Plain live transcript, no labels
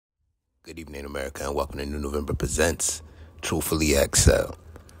Good evening, America, and welcome to New November Presents Truthfully XL.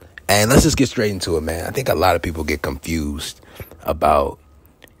 And let's just get straight into it, man. I think a lot of people get confused about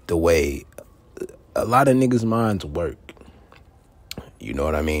the way a lot of niggas' minds work. You know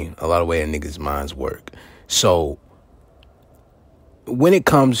what I mean? A lot of way a niggas' minds work. So when it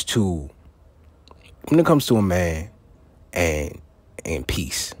comes to a man and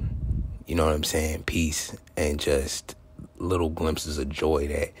peace, you know what I'm saying? Peace and just little glimpses of joy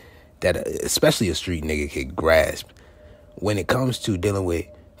that especially a street nigga can grasp. When it comes to dealing with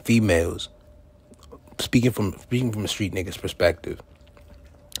females, speaking from a street nigga's perspective,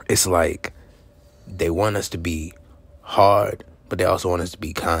 it's like they want us to be hard, but they also want us to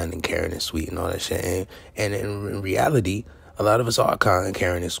be kind and caring and sweet and all that shit. And in reality, a lot of us are kind and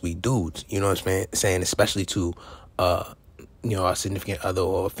caring and sweet dudes. You know what I'm saying? Especially to our significant other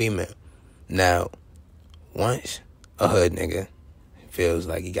or a female. Now, once a hood nigga feels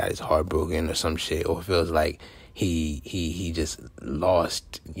like he got his heart broken or some shit, or feels like he just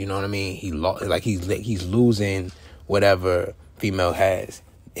lost, you know what I mean? He lost, like he's losing whatever female has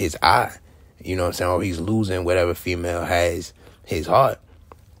his eye, you know what I'm saying? Or he's losing whatever female has his heart.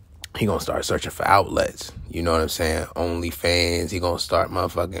 He gonna start searching for outlets, you know what I'm saying? OnlyFans. He gonna start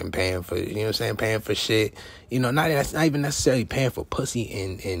motherfucking paying for, you know what I'm saying? Paying for shit, you know, not even necessarily paying for pussy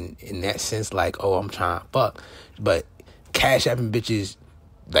in that sense, like, oh, I'm trying to fuck, but cash apping bitches,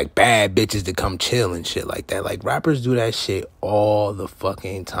 like bad bitches to come chill and shit like that. Like, rappers do that shit all the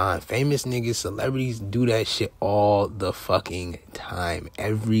fucking time. Famous niggas, celebrities do that shit all the fucking time,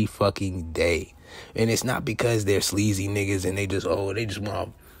 every fucking day. And it's not because they're sleazy niggas and they just want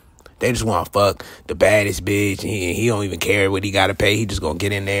to fuck the baddest bitch, and he don't even care what he got to pay. He just gonna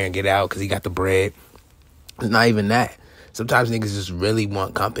get in there and get out because he got the bread. It's not even that. Sometimes niggas just really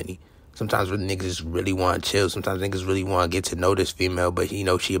want company. Sometimes niggas just really want to chill. Sometimes niggas really want to get to know this female, but he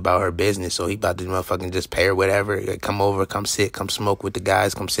knows she about her business, so he about to motherfucking just pay her whatever. Like, come over, come sit, come smoke with the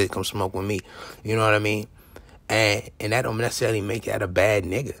guys, come sit, come smoke with me. You know what I mean? And that don't necessarily make that a bad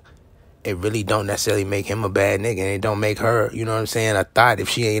nigga. It really don't necessarily make him a bad nigga, and it don't make her, you know what I'm saying, a thought if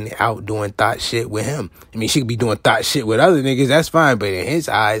she ain't out doing thought shit with him. I mean, she could be doing thought shit with other niggas, that's fine, but in his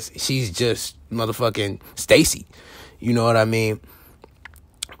eyes, she's just motherfucking Stacy. You know what I mean?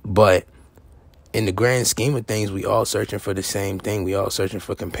 But in the grand scheme of things, we all searching for the same thing. We all searching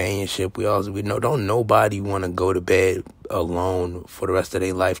for companionship. We know don't nobody want to go to bed alone for the rest of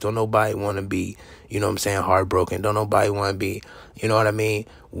their life. Don't nobody want to be, you know what I'm saying, heartbroken. Don't nobody want to be, you know what I mean?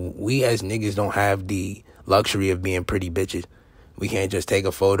 We as niggas don't have the luxury of being pretty bitches. We can't just take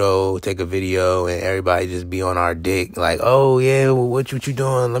a photo, take a video, and everybody just be on our dick. Like, oh, yeah, well, what you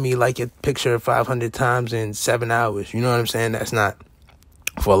doing? Let me like your picture 500 times in 7 hours. You know what I'm saying? That's not,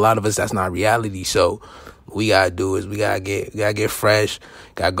 for a lot of us, that's not reality. So what we gotta do is we gotta get fresh,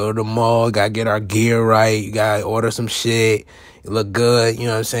 gotta go to the mall, gotta get our gear right, you gotta order some shit, look good, you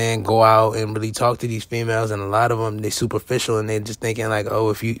know what I'm saying? Go out and really talk to these females, and a lot of them, they superficial, and they just thinking like,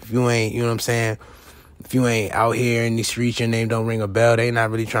 oh, if you ain't, you know what I'm saying, if you ain't out here in these streets, your name don't ring a bell, they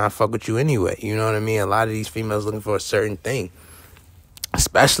not really trying to fuck with you anyway. You know what I mean? A lot of these females looking for a certain thing,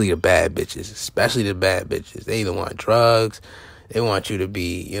 especially the bad bitches. They either want drugs, they want you to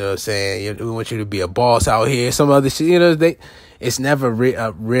be, you know what I'm saying, they want you to be a boss out here, some other shit, you know, it's never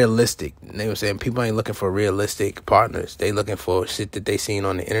realistic. You know what I'm saying? People ain't looking for realistic partners. They looking for shit that they seen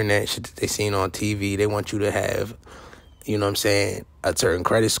on the internet, shit that they seen on TV. They want you to have, you know what I'm saying, a certain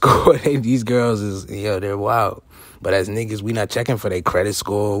credit score. These girls is, they're wild. But as niggas, we not checking for their credit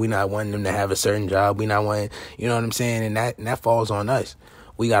score. We not wanting them to have a certain job. We not wanting, you know what I'm saying? And that falls on us.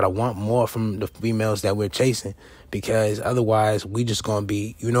 We got to want more from the females that we're chasing, because otherwise we just going to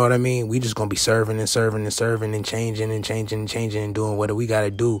be, you know what I mean? We just going to be serving and changing and doing what we got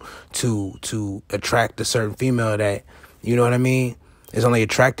to do to attract a certain female that, you know what I mean, is only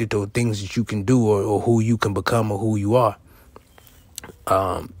attracted to things that you can do or who you can become or who you are.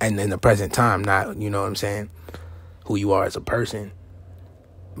 And in the present time, not, you know what I'm saying, who you are as a person.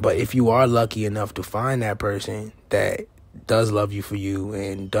 But if you are lucky enough to find that person that does love you for you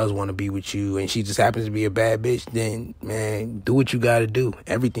and does want to be with you, and she just happens to be a bad bitch, then, man, do what you got to do.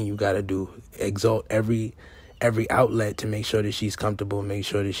 Everything you got to do. Exalt every outlet to make sure that she's comfortable, make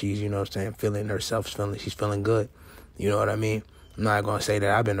sure that she's, you know what I'm saying, feeling herself, she's feeling good. You know what I mean? I'm not going to say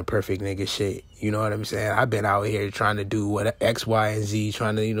that I've been a perfect nigga shit. You know what I'm saying? I've been out here trying to do what X, Y, and Z,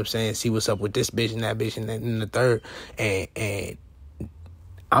 trying to, you know what I'm saying, see what's up with this bitch and that bitch and that and the third. And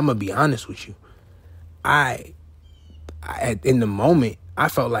I'm going to be honest with you. I in the moment, I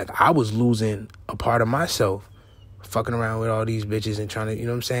felt like I was losing a part of myself, fucking around with all these bitches and trying to, you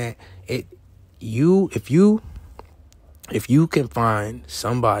know what I'm saying? If you If you can find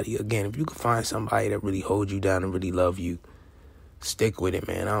somebody, again, if you can find somebody that really holds you down and really love you, stick with it,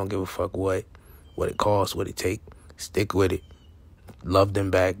 man. I don't give a fuck what it costs, what it take. Stick with it. Love them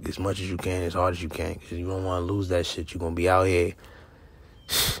back as much as you can, as hard as you can, because you don't want to lose that shit. You're going to be out here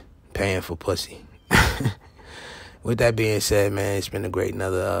paying for pussy. With that being said, man, it's been a great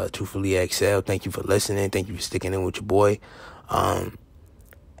another Truthfully XL. Thank you for listening. Thank you for sticking in with your boy. And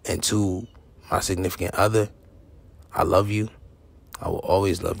to my significant other, I love you. I will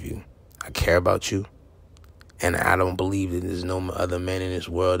always love you. I care about you. And I don't believe that there's no other man in this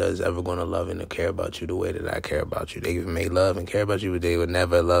world that's ever going to love and care about you the way that I care about you. They may love and care about you, but they would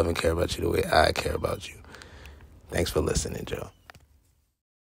never love and care about you the way I care about you. Thanks for listening, Joe.